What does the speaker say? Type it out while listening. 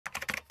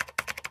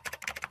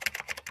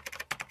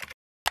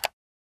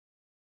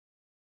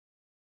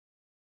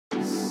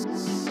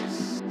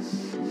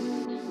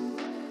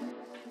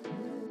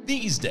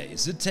These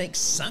days, it takes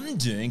some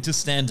doing to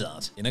stand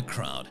out in a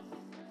crowd.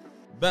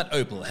 But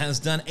Opel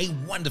has done a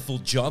wonderful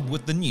job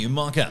with the new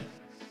Mokka.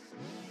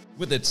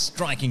 With its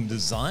striking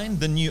design,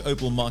 the new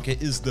Opel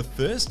Mokka is the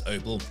first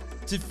Opel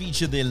to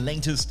feature their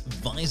latest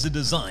visor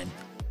design,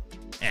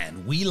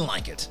 and we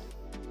like it.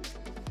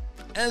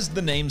 As the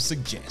name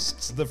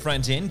suggests, the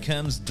front end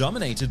comes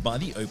dominated by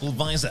the Opel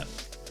visor,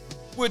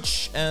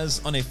 which,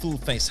 as on a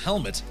full-face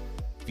helmet,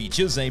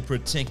 features a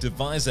protective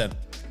visor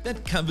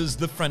that covers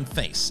the front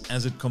face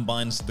as it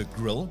combines the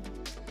grille,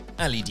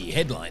 LED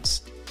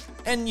headlights,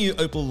 and new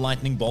Opel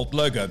lightning bolt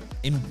logo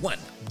in one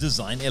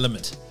design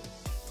element.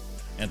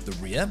 At the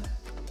rear,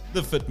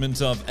 the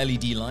fitment of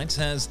LED lights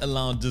has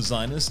allowed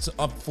designers to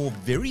opt for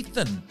very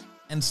thin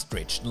and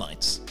stretched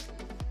lights.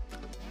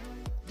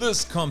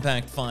 This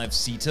compact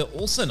 5-seater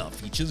also now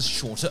features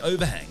shorter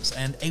overhangs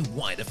and a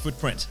wider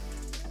footprint,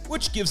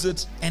 which gives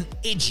it an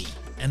edgy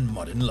and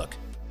modern look.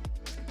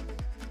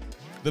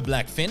 The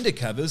black fender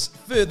covers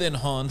further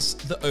enhance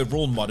the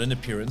overall modern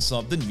appearance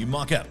of the new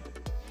Mokka,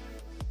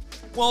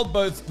 while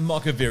both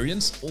Mokka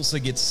variants also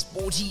get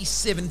sporty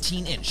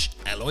 17-inch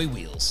alloy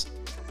wheels.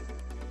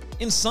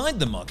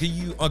 Inside the Mokka,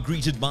 you are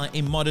greeted by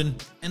a modern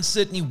and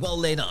certainly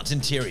well-laid-out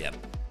interior,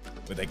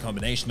 with a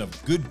combination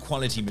of good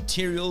quality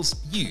materials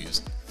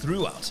used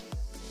throughout.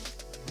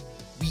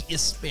 We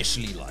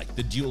especially like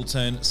the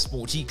dual-tone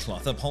sporty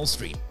cloth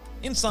upholstery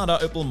inside our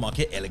Opel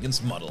Mokka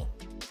Elegance model.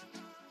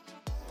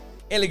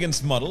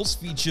 Elegance models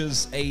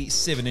features a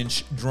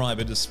 7-inch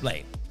driver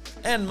display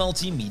and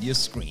multimedia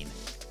screen,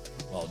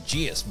 while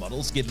GS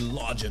models get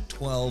larger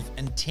 12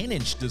 and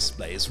 10-inch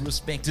displays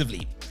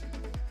respectively,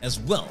 as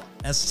well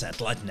as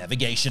satellite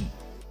navigation.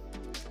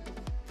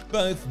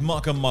 Both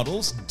Mokka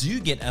models do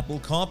get Apple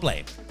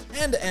CarPlay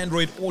and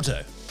Android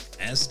Auto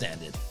as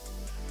standard.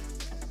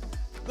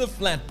 The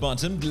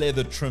flat-bottomed,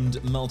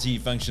 leather-trimmed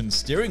multi-function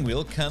steering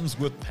wheel comes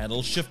with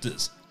paddle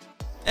shifters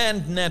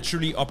and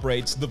naturally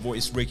operates the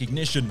voice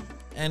recognition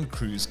and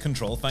cruise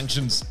control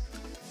functions.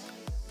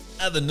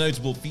 Other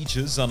notable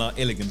features on our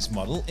Elegance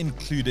model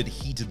included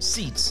heated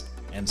seats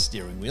and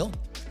steering wheel,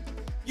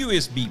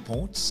 USB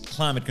ports,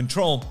 climate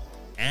control,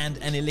 and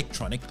an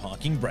electronic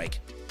parking brake.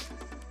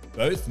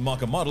 Both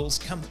Mokka models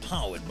come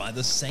powered by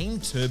the same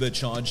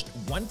turbocharged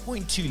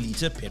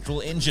 1.2-litre petrol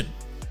engine,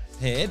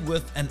 paired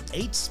with an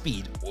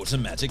 8-speed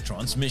automatic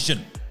transmission.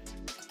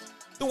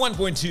 The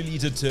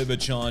 1.2-litre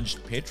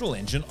turbocharged petrol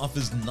engine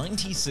offers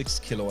 96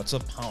 kilowatts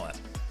of power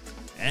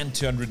and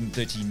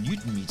 230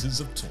 Newton-meters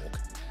of torque,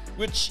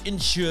 which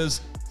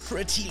ensures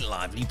pretty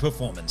lively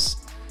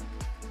performance.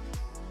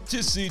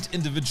 To suit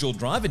individual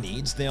driver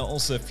needs, there are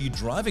also a few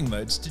driving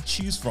modes to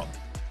choose from.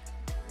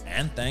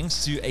 And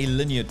thanks to a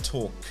linear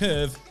torque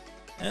curve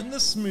and the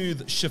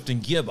smooth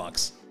shifting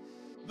gearbox,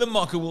 the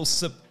Mokka will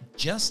sip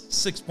just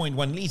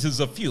 6.1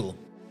 liters of fuel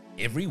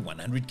every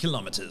 100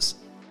 kilometers.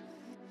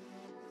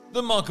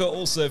 The Mokka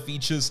also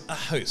features a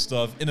host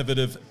of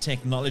innovative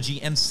technology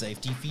and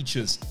safety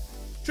features,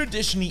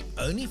 traditionally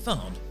only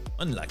found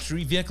on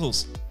luxury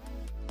vehicles.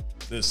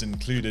 This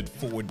included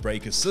forward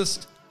brake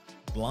assist,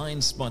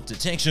 blind spot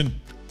detection,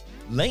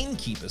 lane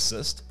keep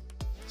assist,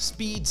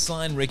 speed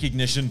sign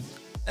recognition,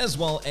 as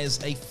well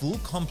as a full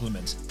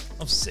complement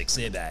of 6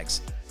 airbags.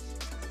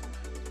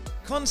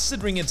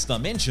 Considering its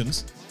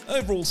dimensions,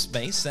 overall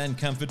space and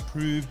comfort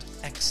proved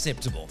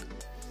acceptable,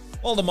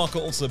 while the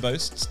Mokka also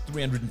boasts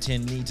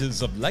 310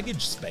 liters of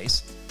luggage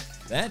space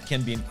that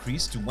can be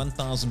increased to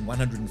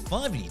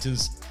 1,105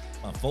 liters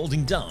by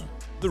folding down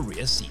the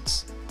rear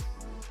seats.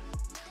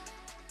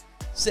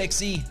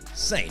 Sexy,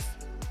 safe,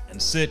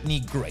 and certainly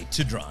great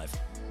to drive,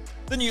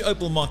 the new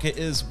Opel Mokka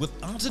is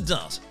without a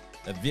doubt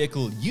a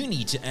vehicle you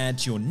need to add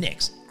to your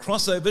next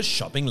crossover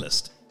shopping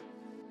list.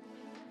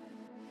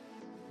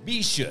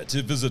 Be sure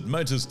to visit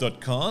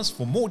motus.cars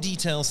for more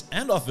details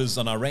and offers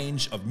on our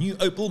range of new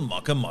Opel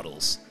Mokka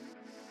models.